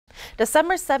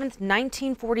December 7th,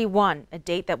 1941, a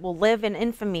date that will live in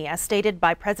infamy as stated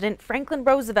by President Franklin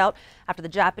Roosevelt after the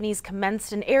Japanese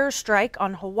commenced an airstrike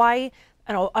on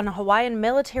a Hawaiian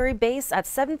military base at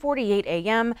 7:48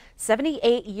 a.m.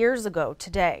 78 years ago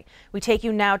today. We take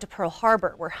you now to Pearl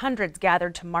Harbor, where hundreds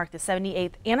gathered to mark the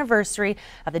 78th anniversary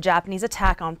of the Japanese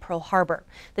attack on Pearl Harbor.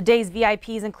 The day's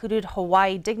VIPs included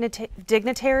Hawaii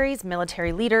dignitaries,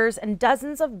 military leaders, and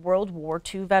dozens of World War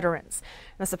II veterans.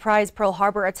 The surprise Pearl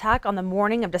Harbor attack on the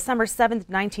morning of December 7th,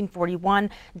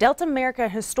 1941 dealt America a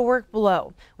historic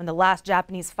blow when the last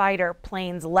Japanese fighter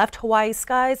planes left Hawaii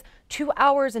skies 2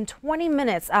 hours and 20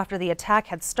 minutes after the attack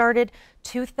had started.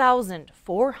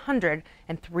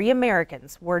 2,403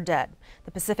 Americans were dead.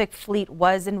 The Pacific Fleet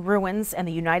was in ruins and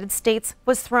the United States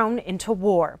was thrown into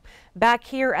war. Back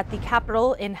here at the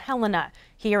Capitol in Helena,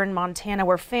 here in Montana,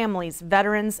 where families,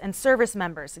 veterans, and service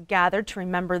members gathered to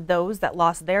remember those that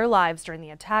lost their lives during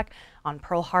the attack on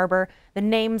Pearl Harbor. The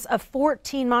names of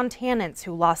 14 Montanans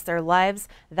who lost their lives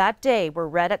that day were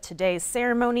read at today's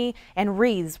ceremony, and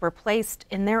wreaths were placed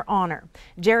in their honor.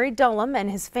 Jerry Dullum and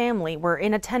his family were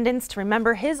in attendance to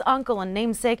remember his uncle and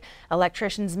namesake,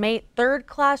 electrician's mate, third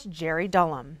class Jerry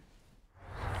Dullum.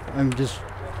 I'm just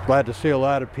glad to see a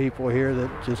lot of people here that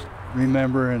just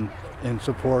remember and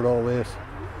support all this,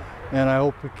 and I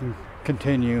hope it can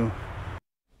continue.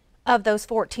 Of those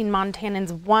 14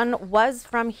 Montanans, one was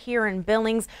from here in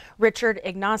Billings. Richard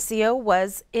Ignacio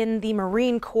was in the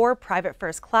Marine Corps Private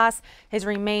First Class. His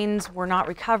remains were not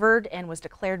recovered and was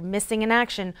declared missing in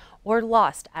action or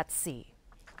lost at sea.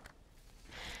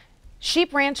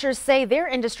 Sheep ranchers say their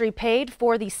industry paid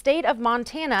for the state of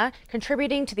Montana,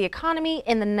 contributing to the economy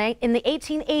in the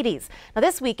 1880s. Now,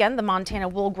 this weekend, the Montana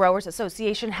Wool Growers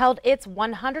Association held its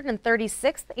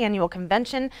 136th annual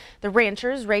convention. The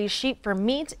ranchers raise sheep for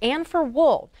meat and for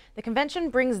wool. The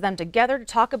convention brings them together to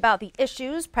talk about the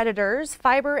issues, predators,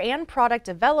 fiber and product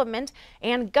development,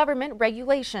 and government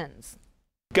regulations.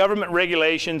 Government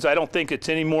regulations, I don't think it's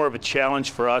any more of a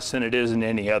challenge for us than it is in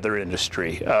any other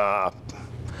industry.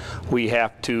 We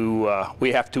have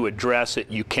to address it.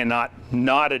 You cannot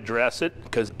not address it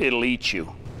because it'll eat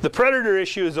you. The predator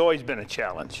issue has always been a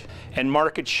challenge, and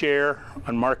market share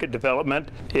on market development,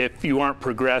 if you aren't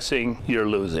progressing, you're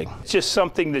losing. It's just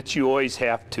something that you always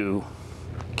have to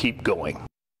keep going.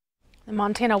 The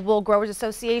Montana Wool Growers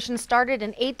Association started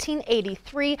in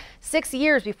 1883, 6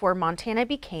 years before Montana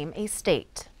became a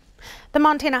state. The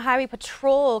Montana Highway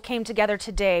Patrol came together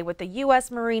today with the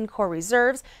U.S. Marine Corps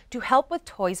Reserves to help with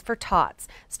Toys for Tots.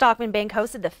 Stockman Bank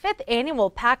hosted the 5th annual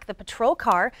Pack the Patrol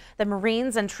car. The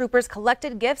Marines and troopers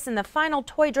collected gifts in the final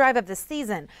toy drive of the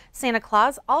season. Santa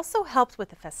Claus also helped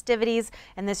with the festivities,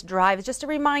 and this drive is just a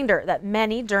reminder that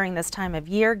many during this time of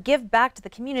year give back to the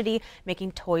community,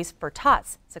 making Toys for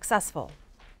Tots successful.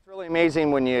 It's really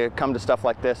amazing when you come to stuff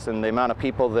like this and the amount of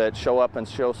people that show up and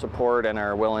show support and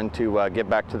are willing to give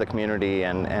back to the community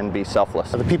and be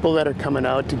selfless. The people that are coming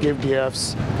out to give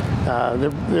gifts,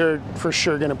 they're for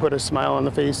sure going to put a smile on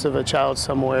the face of a child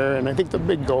somewhere, and I think the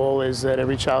big goal is that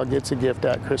every child gets a gift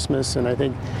at Christmas, and I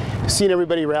think seeing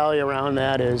everybody rally around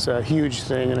that is a huge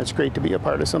thing, and it's great to be a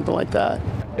part of something like that.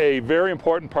 A very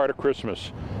important part of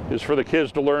Christmas is for the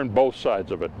kids to learn both sides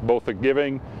of it, both the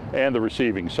giving and the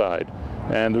receiving side.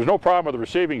 And there's no problem with the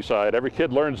receiving side. Every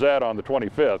kid learns that on the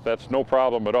 25th. That's no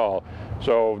problem at all.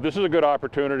 So this is a good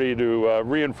opportunity to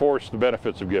reinforce the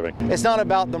benefits of giving. It's not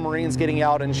about the Marines getting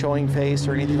out and showing face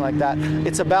or anything like that.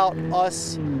 It's about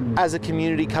us as a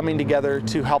community coming together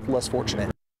to help less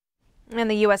fortunate. And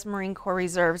the U.S. Marine Corps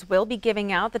Reserves will be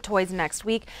giving out the toys next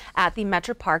week at the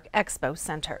Metro Park Expo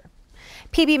Center.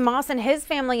 P.B. Moss and his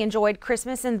family enjoyed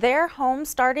Christmas in their home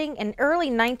starting in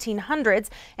early 1900s,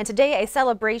 and today a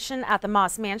celebration at the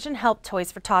Moss Mansion helped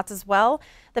Toys for Tots as well.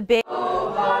 The big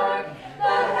Oh, hark, the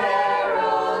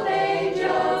herald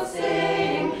angels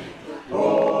sing.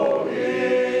 Oh,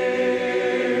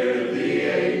 hear the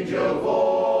angel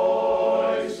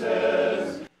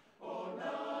voices.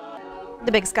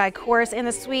 The Big Sky Chorus and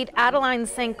the Sweet Adeline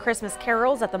sang Christmas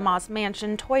carols at the Moss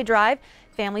Mansion Toy Drive.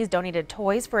 Families donated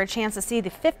toys for a chance to see the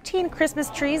 15 Christmas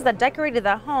trees that decorated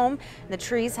the home. The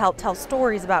trees helped tell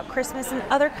stories about Christmas in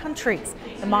other countries.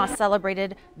 The Moss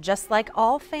celebrated just like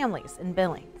all families in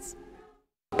Billings.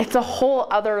 It's a whole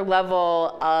other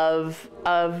level of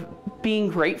being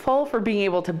grateful for being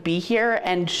able to be here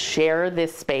and share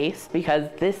this space, because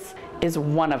this is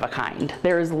one of a kind.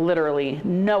 There is literally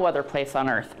no other place on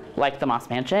earth like the Moss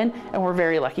Mansion, and we're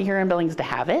very lucky here in Billings to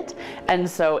have it. And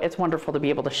so it's wonderful to be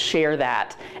able to share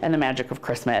that and the magic of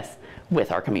Christmas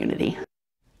with our community.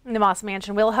 The Moss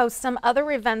Mansion will host some other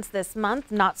events this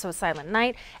month, Not So Silent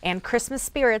Night and Christmas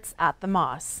Spirits at the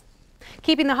Moss.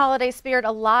 Keeping the holiday spirit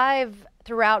alive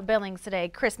throughout Billings today,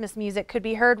 Christmas music could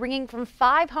be heard ringing from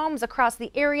 5 homes across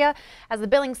the area as the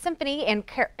Billings Symphony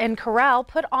and Chorale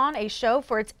put on a show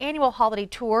for its annual holiday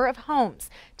tour of homes.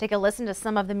 Take a listen to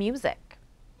some of the music.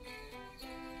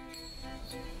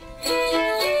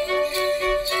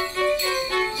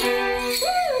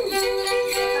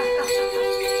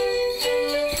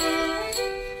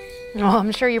 Well,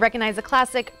 I'm sure you recognize the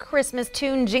classic Christmas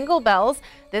tune, Jingle Bells.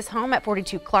 This home at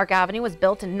 42 Clark Avenue was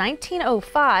built in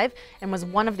 1905 and was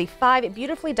one of the 5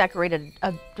 beautifully decorated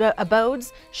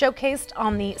abodes showcased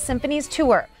on the Symphony's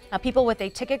tour. Now, people with a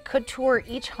ticket could tour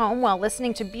each home while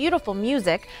listening to beautiful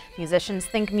music. Musicians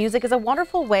think music is a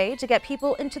wonderful way to get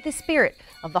people into the spirit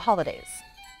of the holidays.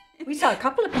 We saw a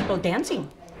couple of people dancing.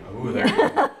 Ooh,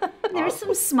 there were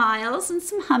some smiles and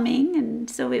some humming, and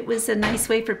so it was a nice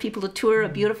way for people to tour a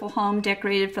beautiful home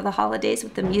decorated for the holidays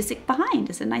with the music behind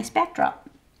as a nice backdrop.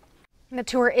 The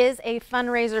tour is a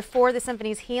fundraiser for the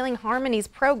Symphony's Healing Harmonies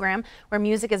program, where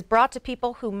music is brought to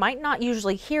people who might not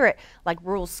usually hear it, like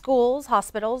rural schools,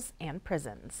 hospitals, and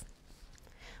prisons.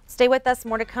 Stay with us,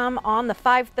 more to come on the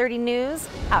 5:30 news.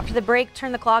 After the break,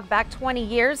 turn the clock back 20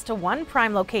 years to one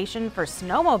prime location for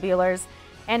snowmobilers.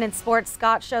 And in sports,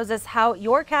 Scott shows us how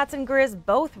your Cats and Grizz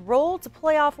both roll to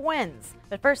playoff wins.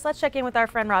 But first, let's check in with our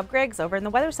friend Rob Griggs over in the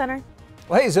Weather Center.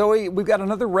 Well, hey, Zoe, we've got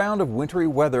another round of wintry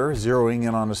weather zeroing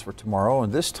in on us for tomorrow,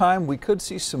 and this time we could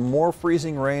see some more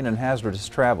freezing rain and hazardous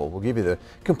travel. We'll give you the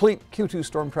complete Q2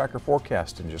 Storm Tracker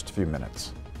forecast in just a few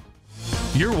minutes.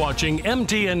 You're watching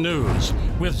MTN News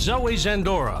with Zoe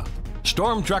Zandora,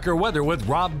 Storm Tracker weather with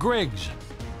Rob Griggs,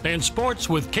 and sports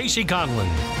with Casey Conlon.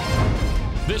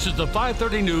 This is the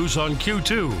 5:30 news on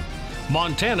Q2,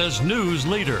 Montana's news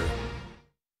leader.